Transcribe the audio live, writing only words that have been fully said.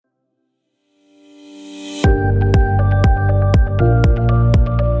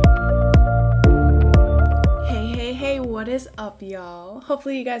up, y'all?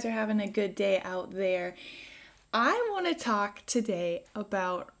 Hopefully you guys are having a good day out there. I want to talk today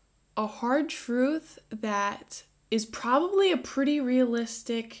about a hard truth that is probably a pretty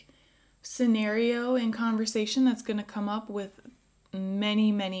realistic scenario and conversation that's going to come up with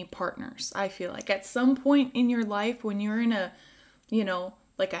many partners. I feel like at some point in your life when you're in a,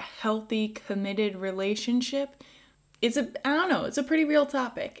 like a healthy, committed relationship, it's a pretty real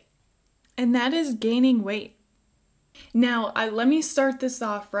topic. And that is gaining weight. Now, let me start this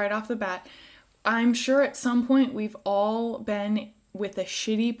off right off the bat. I'm sure at some point we've all been with a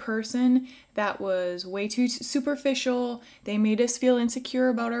shitty person that was way too superficial. They made us feel insecure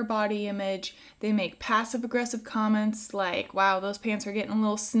about our body image. They make passive aggressive comments like, wow, those pants are getting a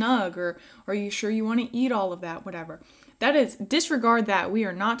little snug, or are you sure you want to eat all of that, whatever. That is, disregard that. We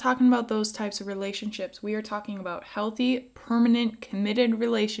are not talking about those types of relationships. We are talking about healthy, permanent, committed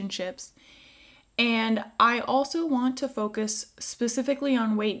relationships. And I also want to focus specifically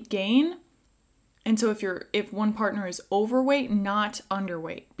on weight gain. And so if one partner is overweight, not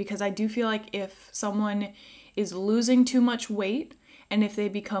underweight, because I do feel like if someone is losing too much weight and if they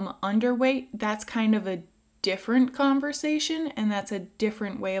become underweight, that's kind of a different conversation and that's a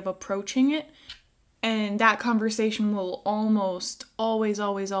different way of approaching it. And that conversation will almost always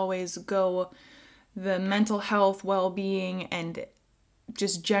go the mental health, well-being, and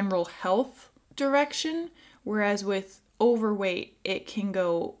just general health direction, whereas with overweight it can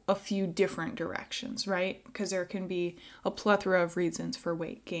go a few different directions, right? Because there can be a plethora of reasons for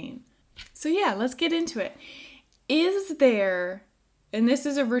weight gain. So yeah, let's get into it. Is there, and this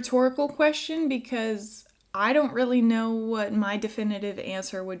is a rhetorical question because I don't really know what my definitive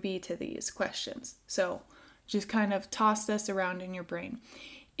answer would be to these questions, so just kind of toss this around in your brain.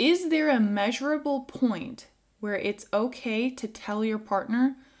 Is there a measurable point where it's okay to tell your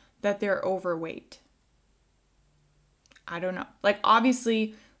partner that they're overweight? I don't know. Like,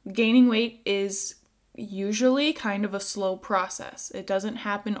 obviously, gaining weight is usually kind of a slow process. It doesn't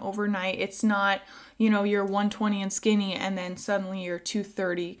happen overnight. It's not, you're 120 and skinny and then suddenly you're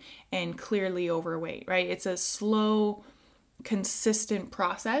 230 and clearly overweight, right? It's a slow, consistent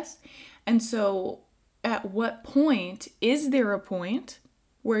process. And so at what point, is there a point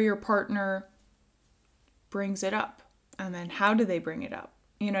where your partner brings it up? And then how do they bring it up?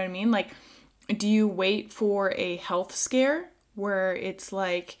 You know what I mean? Like, do you wait for a health scare where it's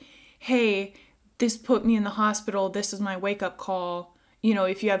like, hey, this put me in the hospital, this is my wake-up call.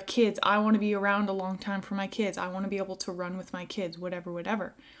 If you have kids, I want to be around a long time for my kids. I want to be able to run with my kids,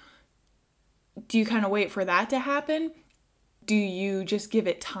 whatever. Do you kind of wait for that to happen? Do you just give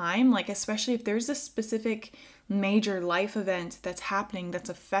it time? Like, especially if there's a specific major life event that's happening that's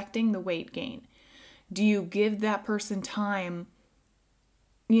affecting the weight gain. Do you give that person time?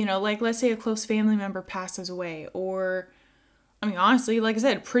 Like, let's say a close family member passes away, or, honestly, like I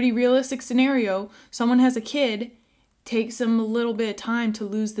said, pretty realistic scenario. Someone has a kid, takes them a little bit of time to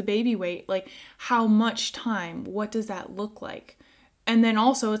lose the baby weight. Like, how much time? What does that look like? And then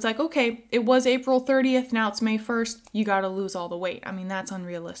also, it's like, okay, it was April 30th, now it's May 1st, you gotta lose all the weight. That's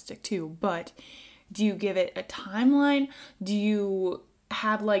unrealistic too, but do you give it a timeline? Do you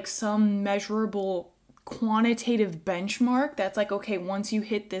have, like, some measurable quantitative benchmark that's like, okay, once you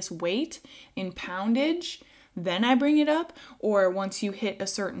hit this weight in poundage, then I bring it up? Or once you hit a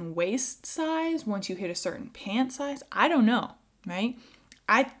certain waist size, once you hit a certain pant size? I don't know, right?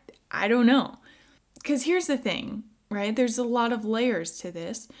 I don't know. Because here's the thing, right? There's a lot of layers to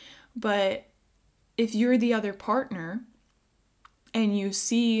this, but if you're the other partner and you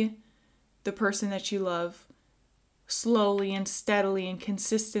see the person that you love slowly and steadily and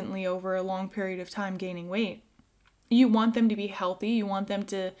consistently over a long period of time gaining weight, you want them to be healthy. You want them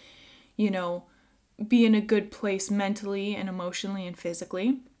to, be in a good place mentally and emotionally and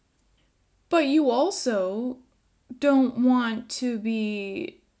physically. But you also don't want to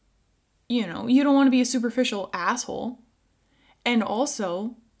be, you don't want to be a superficial asshole. And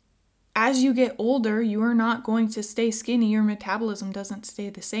also, as you get older, you are not going to stay skinny. Your metabolism doesn't stay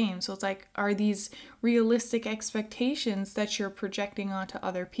the same. So it's like, are these realistic expectations that you're projecting onto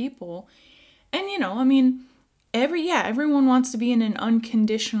other people? And, everyone wants to be in an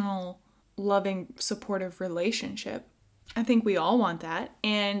unconditional, loving, supportive relationship. I think we all want that.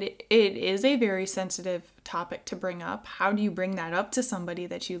 And it is a very sensitive topic to bring up. How do you bring that up to somebody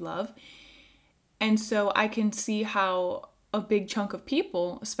that you love? And so I can see how a big chunk of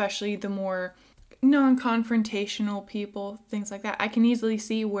people, especially the more non-confrontational people, things like that, I can easily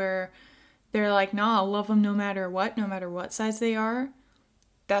see where they're like, nah, I'll love them no matter what size they are.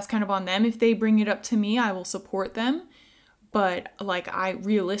 That's kind of on them. If they bring it up to me, I will support them. But like, I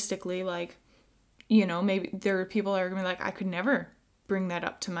realistically, like, maybe there are people that are going to be like, I could never bring that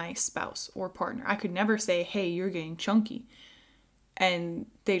up to my spouse or partner. I could never say, hey, you're getting chunky. And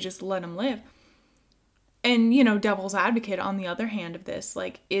they just let them live. And, devil's advocate on the other hand of this,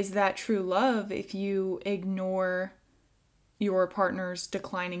 like, is that true love if you ignore your partner's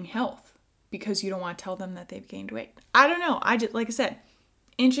declining health because you don't want to tell them that they've gained weight? I don't know. Like I said,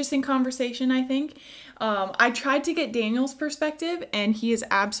 interesting conversation, I think. I tried to get Daniel's perspective, and he is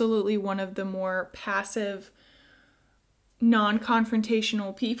absolutely one of the more passive,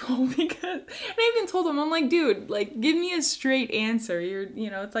 non-confrontational people because, and I even told him, I'm like, dude, like, give me a straight answer.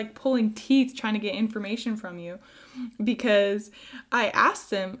 It's like pulling teeth trying to get information from you, because I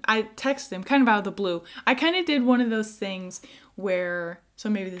texted him kind of out of the blue. I kind of did one of those things where, so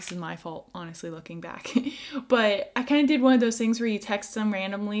maybe this is my fault, honestly, looking back, but I kind of did one of those things where you text them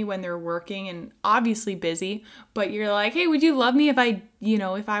randomly when they're working and obviously busy, but you're like, hey, would you love me if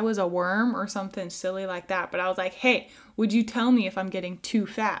I was a worm or something silly like that? But I was like, hey, would you tell me if I'm getting too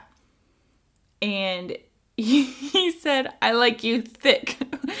fat? And he said, I like you thick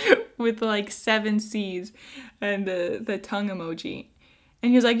with like 7 C's and the tongue emoji. And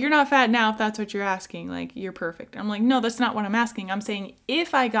he was like, you're not fat now if that's what you're asking. Like, you're perfect. I'm like, no, that's not what I'm asking. I'm saying,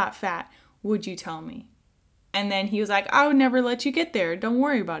 if I got fat, would you tell me? And then he was like, I would never let you get there. Don't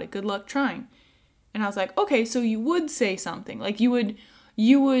worry about it. Good luck trying. And I was like, okay, so you would say something. Like, you would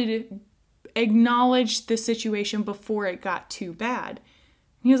acknowledge the situation before it got too bad.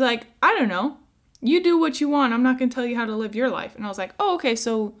 And he was like, I don't know. You do what you want. I'm not going to tell you how to live your life. And I was like, oh, okay,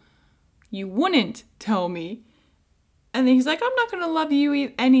 so you wouldn't tell me. And then he's like, I'm not going to love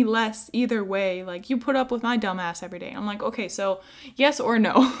you any less either way. Like, you put up with my dumb ass every day. I'm like, okay, so yes or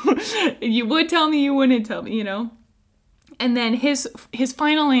no? You would tell me, you wouldn't tell me, And then his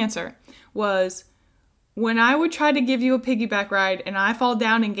final answer was, when I would try to give you a piggyback ride and I fall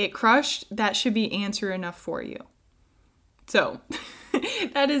down and get crushed, that should be answer enough for you. So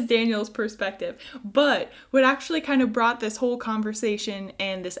that is Daniel's perspective. But what actually kind of brought this whole conversation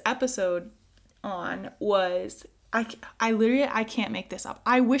and this episode on was, I can't make this up.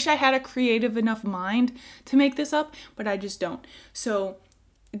 I wish I had a creative enough mind to make this up, but I just don't. So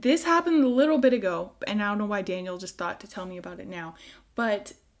this happened a little bit ago, and I don't know why Daniel just thought to tell me about it now,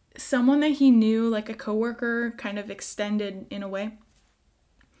 but someone that he knew, like a coworker, kind of extended in a way,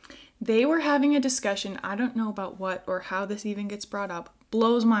 they were having a discussion. I don't know about what or how this even gets brought up.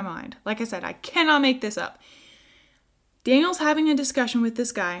 Blows my mind. Like I said, I cannot make this up. Daniel's having a discussion with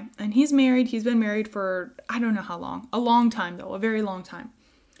this guy, and he's married. He's been married for, I don't know how long. A long time, though. A very long time.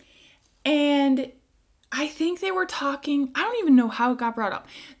 And I think they were talking, I don't even know how it got brought up.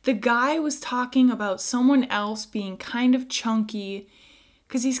 The guy was talking about someone else being kind of chunky,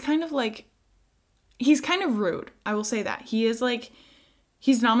 because he's kind of rude. I will say that. He's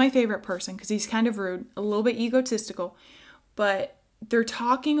not my favorite person, because he's kind of rude, a little bit egotistical. But they're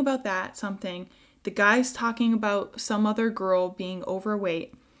talking about something. The guy's talking about some other girl being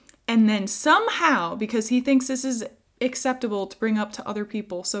overweight. And then somehow, because he thinks this is acceptable to bring up to other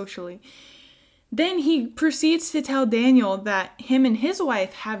people socially, then he proceeds to tell Daniel that him and his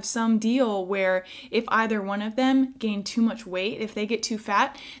wife have some deal where if either one of them gain too much weight, if they get too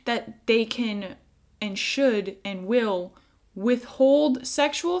fat, that they can and should and will withhold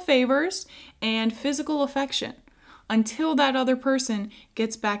sexual favors and physical affection until that other person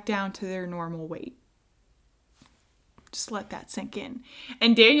gets back down to their normal weight. Just let that sink in.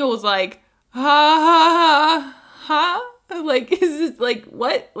 And Daniel was like, ha, ha, ha, ha. Like, is this, like,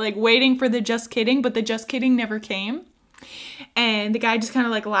 what? Like, waiting for the just kidding, but the just kidding never came. And the guy just kind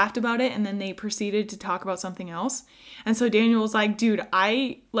of, like, laughed about it, and then they proceeded to talk about something else. And so Daniel was like, dude,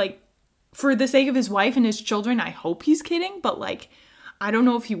 for the sake of his wife and his children, I hope he's kidding, but, like, I don't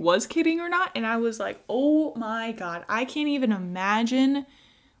know if he was kidding or not. And I was like, oh my God, I can't even imagine.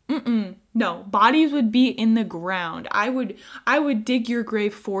 No, bodies would be in the ground. I would dig your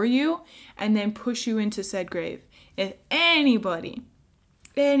grave for you and then push you into said grave. If anybody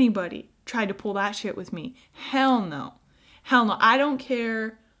tried to pull that shit with me, hell no. Hell no. I don't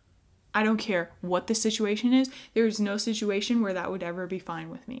care what the situation is. There's no situation where that would ever be fine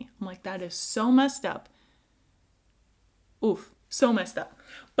with me. I'm like, that is so messed up. Oof. So messed up.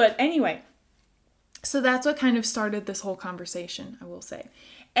 But anyway, so that's what kind of started this whole conversation, I will say.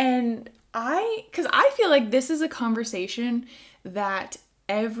 And because I feel like this is a conversation that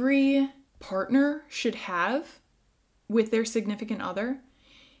every partner should have with their significant other.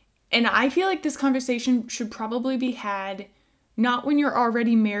 And I feel like this conversation should probably be had not when you're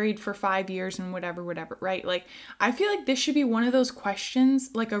already married for 5 years and whatever, right? Like, I feel like this should be one of those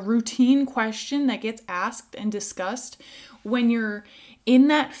questions, like a routine question that gets asked and discussed when you're in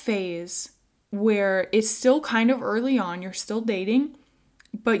that phase where it's still kind of early on, you're still dating,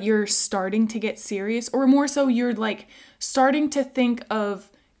 but you're starting to get serious, or more so you're like starting to think of,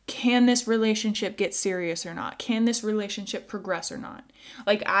 can this relationship get serious or not? Can this relationship progress or not?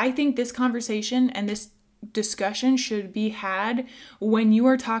 Like, I think this conversation and this discussion should be had when you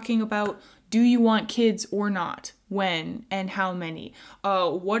are talking about, do you want kids or not? When and how many?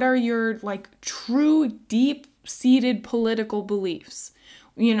 What are your like true deep-seated political beliefs?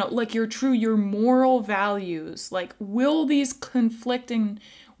 You know, like your moral values. Like, will these conflict, and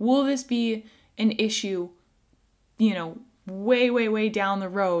will this be an issue, you know, way, way, way down the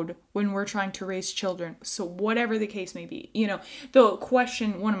road when we're trying to raise children? So whatever the case may be, you know, the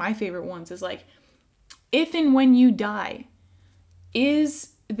question, one of my favorite ones is like, if and when you die,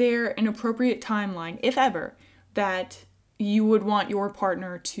 is there an appropriate timeline, if ever, that you would want your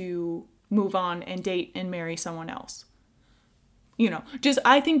partner to move on and date and marry someone else? You know, just,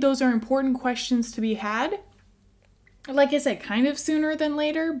 I think those are important questions to be had. Like I said, kind of sooner than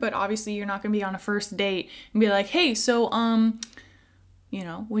later, but obviously you're not going to be on a first date and be like, hey, so, you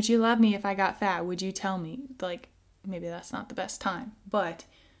know, would you love me if I got fat? Would you tell me? Like, maybe that's not the best time, but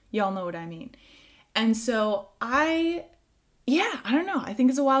y'all know what I mean. And so I don't know. I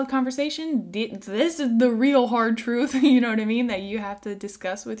think it's a wild conversation. This is the real hard truth, you know what I mean, that you have to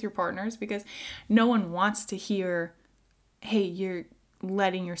discuss with your partners, because no one wants to hear, hey, you're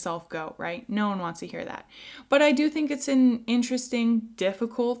letting yourself go, right? No one wants to hear that. But I do think it's an interesting,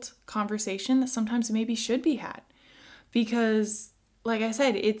 difficult conversation that sometimes maybe should be had. Because, like I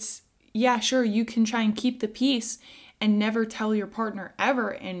said, it's, yeah, sure, you can try and keep the peace and never tell your partner ever,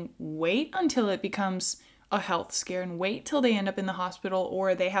 and wait until it becomes a health scare, and wait till they end up in the hospital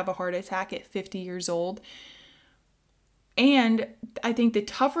or they have a heart attack at 50 years old. And I think the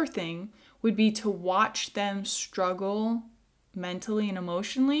tougher thing would be to watch them struggle mentally and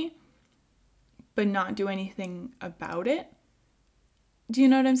emotionally, but not do anything about it. Do you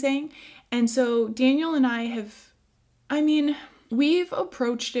know what I'm saying? And so Daniel and I we've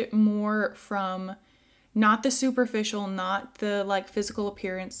approached it more from not the superficial, not the like physical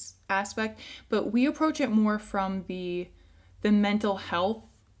appearance aspect, but we approach it more from the mental health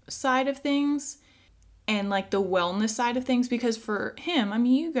side of things and like the wellness side of things. Because for him, I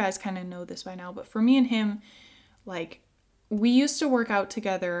mean, you guys kind of know this by now, but for me and him, like, we used to work out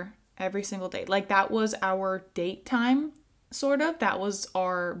together every single day. Like, that was our date time, sort of. That was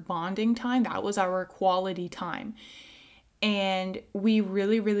our bonding time. That was our quality time. And we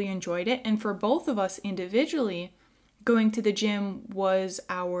really, really enjoyed it. And for both of us individually, going to the gym was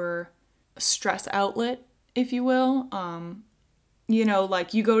our stress outlet, if you will. You know,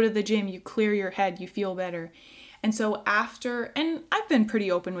 like, you go to the gym, you clear your head, you feel better. And so after, and I've been pretty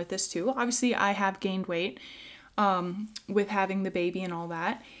open with this too. Obviously, I have gained weight with having the baby and all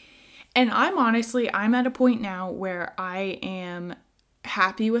that. And I'm at a point now where I am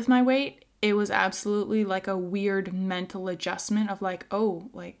happy with my weight. It was absolutely like a weird mental adjustment of like, oh,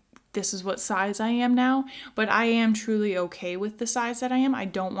 like, this is what size I am now. But I am truly okay with the size that I am. I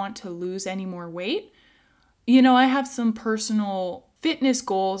don't want to lose any more weight. You know, I have some personal fitness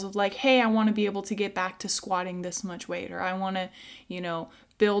goals of like, hey, I want to be able to get back to squatting this much weight, or I want to, you know,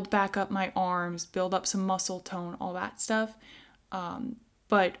 build back up my arms, build up some muscle tone, all that stuff.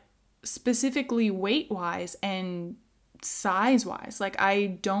 But specifically weight-wise and size-wise, like,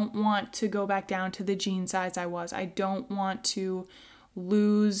 I don't want to go back down to the jean size I was. I don't want to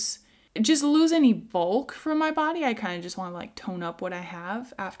lose any bulk from my body. I kind of just want to like tone up what I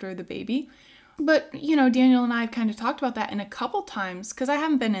have after the baby. But, you know, Daniel and I have kind of talked about that in a couple times, because I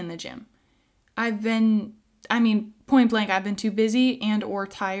haven't been in the gym. Point blank, I've been too busy and or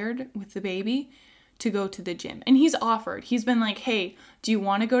tired with the baby to go to the gym. And he's offered. He's been like, hey, do you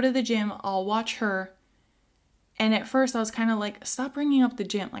want to go to the gym? I'll watch her. And at first I was kind of like, stop bringing up the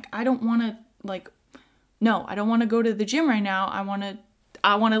gym. Like, I don't want to, like, no, I don't want to go to the gym right now. I want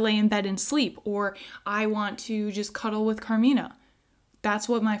to lay in bed and sleep, or I want to just cuddle with Carmina. That's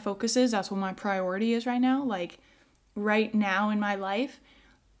what my focus is. That's what my priority is right now. Like, right now in my life,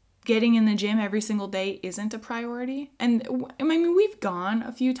 getting in the gym every single day isn't a priority. And I mean, we've gone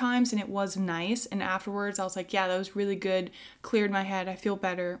a few times and it was nice. And afterwards I was like, yeah, that was really good. Cleared my head. I feel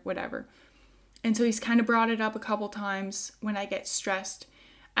better, whatever. And so he's kind of brought it up a couple times when I get stressed.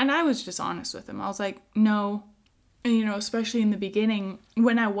 And I was just honest with him. I was like, no. And, you know, especially in the beginning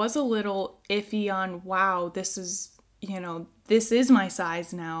when I was a little iffy on, wow, this is my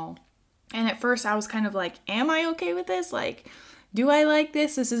size now. And at first I was kind of like, am I okay with this? Like, do I like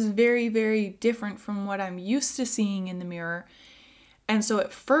this? This is very, very different from what I'm used to seeing in the mirror. And so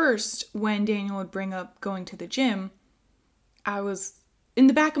at first, when Daniel would bring up going to the gym, I was in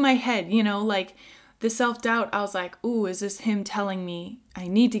the back of my head, like the self-doubt, I was like, ooh, is this him telling me I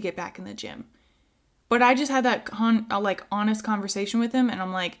need to get back in the gym? But I just had that honest conversation with him, and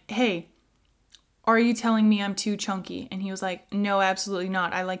I'm like, hey, are you telling me I'm too chunky? And he was like, no, absolutely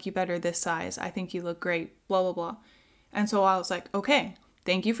not. I like you better this size. I think you look great, blah, blah, blah. And so I was like, okay,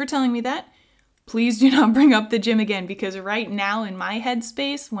 thank you for telling me that. Please do not bring up the gym again, because right now in my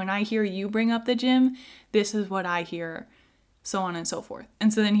headspace, when I hear you bring up the gym, this is what I hear, so on and so forth.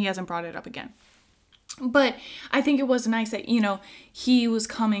 And so then he hasn't brought it up again. But I think it was nice that, he was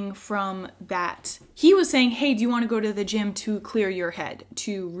coming from that. He was saying, hey, do you want to go to the gym to clear your head,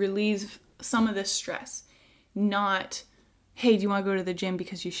 to relieve some of this stress? Not, hey, do you want to go to the gym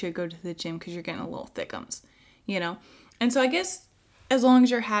because you should go to the gym because you're getting a little thickums, And so I guess as long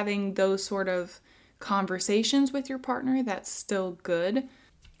as you're having those sort of conversations with your partner, that's still good.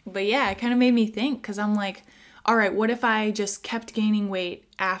 But yeah, it kind of made me think, because I'm like, all right, what if I just kept gaining weight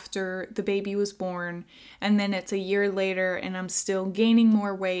after the baby was born, and then it's a year later and I'm still gaining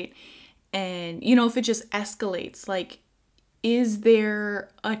more weight, and if it just escalates, like, is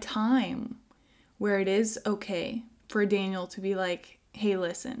there a time where it is okay for Daniel to be like, hey,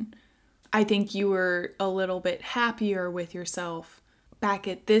 listen, I think you were a little bit happier with yourself back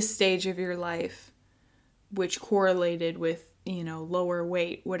at this stage of your life, which correlated with, lower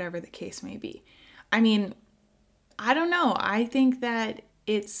weight, whatever the case may be. I mean, I don't know. I think that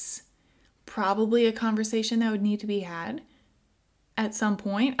it's probably a conversation that would need to be had at some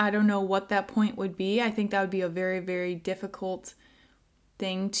point. I don't know what that point would be. I think that would be a very, very difficult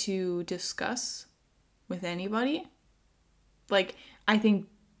thing to discuss with anybody. Like, I think,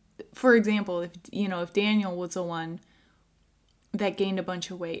 for example, if Daniel was the one that gained a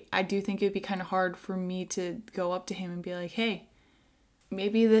bunch of weight, I do think it'd be kind of hard for me to go up to him and be like, hey,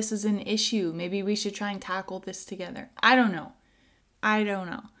 maybe this is an issue. Maybe we should try and tackle this together. I don't know.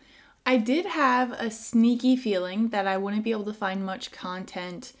 I did have a sneaky feeling that I wouldn't be able to find much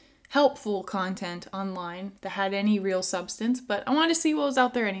content, helpful content online that had any real substance, but I wanted to see what was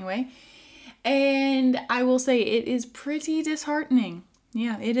out there anyway. And I will say it is pretty disheartening.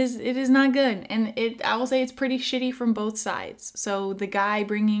 Yeah, it is not good. And I will say it's pretty shitty from both sides. So the guy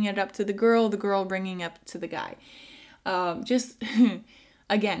bringing it up to the girl bringing it up to the guy. Just,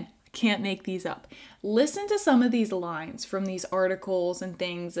 again, can't make these up. Listen to some of these lines from these articles and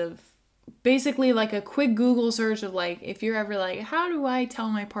things of basically like a quick Google search of like, if you're ever like, how do I tell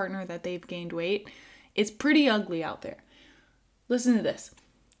my partner that they've gained weight? It's pretty ugly out there. Listen to this.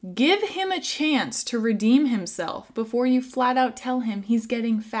 Give him a chance to redeem himself before you flat out tell him he's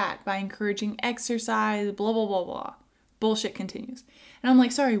getting fat by encouraging exercise, blah, blah, blah, blah. Bullshit continues. And I'm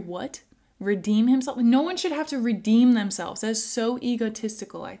like, sorry, what? Redeem himself? No one should have to redeem themselves. That's so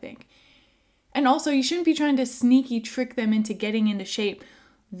egotistical, I think. And also, you shouldn't be trying to sneaky trick them into getting into shape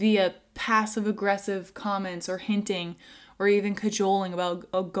via passive-aggressive comments or hinting or even cajoling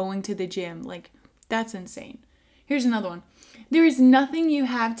about going to the gym. Like, that's insane. Here's another one. There is nothing you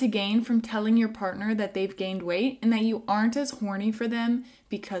have to gain from telling your partner that they've gained weight and that you aren't as horny for them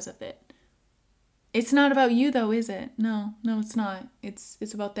because of it. It's not about you though, is it? No, it's not.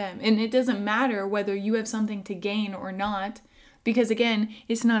 It's about them. And it doesn't matter whether you have something to gain or not, because again,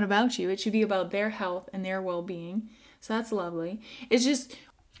 it's not about you. It should be about their health and their well-being. So that's lovely. It's just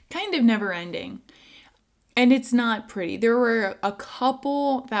kind of never ending. And it's not pretty. There were a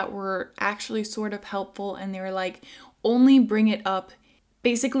couple that were actually sort of helpful, and they were like, only bring it up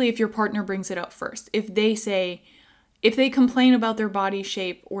basically if your partner brings it up first. If they complain about their body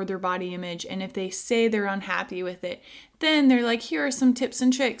shape or their body image, and if they say they're unhappy with it, then they're like, here are some tips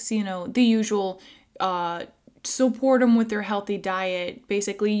and tricks, the usual, support them with their healthy diet.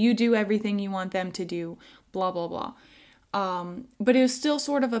 Basically, you do everything you want them to do, blah, blah, blah. But it was still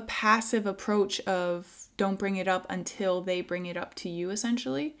sort of a passive approach of don't bring it up until they bring it up to you,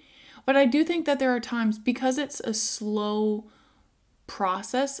 essentially. But I do think that there are times, because it's a slow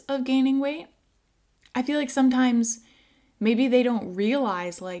process of gaining weight, I feel like sometimes maybe they don't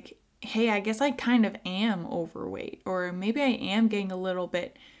realize like, hey, I guess I kind of am overweight, or maybe I am getting a little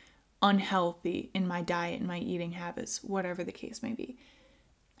bit unhealthy in my diet and my eating habits, whatever the case may be.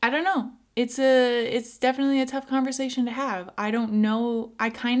 I don't know. It's definitely a tough conversation to have. I don't know.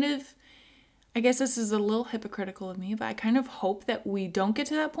 I guess this is a little hypocritical of me, but I kind of hope that we don't get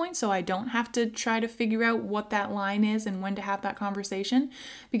to that point, so I don't have to try to figure out what that line is and when to have that conversation,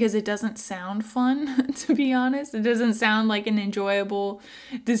 because it doesn't sound fun, to be honest. It doesn't sound like an enjoyable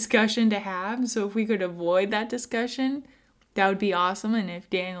discussion to have. So if we could avoid that discussion, that would be awesome. And if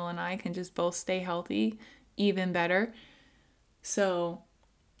Daniel and I can just both stay healthy, even better. So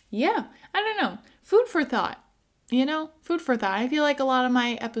yeah, I don't know. Food for thought. food for thought. I feel like a lot of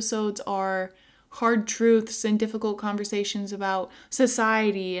my episodes are hard truths and difficult conversations about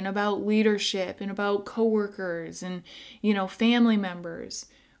society and about leadership and about coworkers and, family members.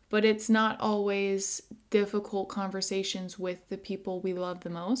 But it's not always difficult conversations with the people we love the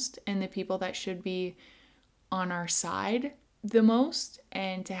most and the people that should be on our side the most,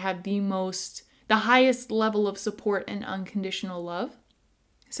 and to have the highest level of support and unconditional love.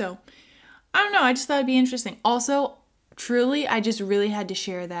 So, I don't know, I just thought it'd be interesting. Also, truly, I just really had to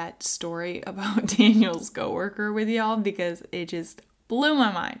share that story about Daniel's coworker with y'all because it just blew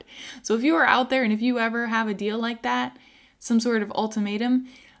my mind. So if you are out there and if you ever have a deal like that, some sort of ultimatum,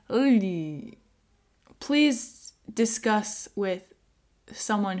 please discuss with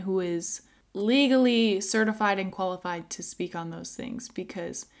someone who is legally certified and qualified to speak on those things,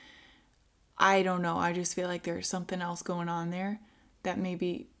 because I don't know, I just feel like there's something else going on there that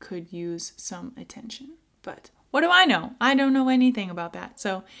maybe could use some attention. But what do I know? I don't know anything about that.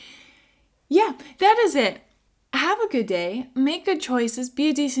 So yeah, that is it. Have a good day. Make good choices. Be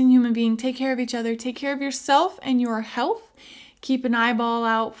a decent human being. Take care of each other. Take care of yourself and your health. Keep an eyeball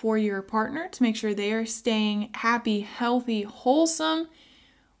out for your partner to make sure they are staying happy, healthy, wholesome.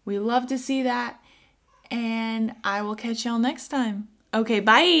 We love to see that. And I will catch y'all next time. Okay,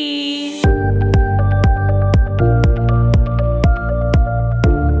 bye.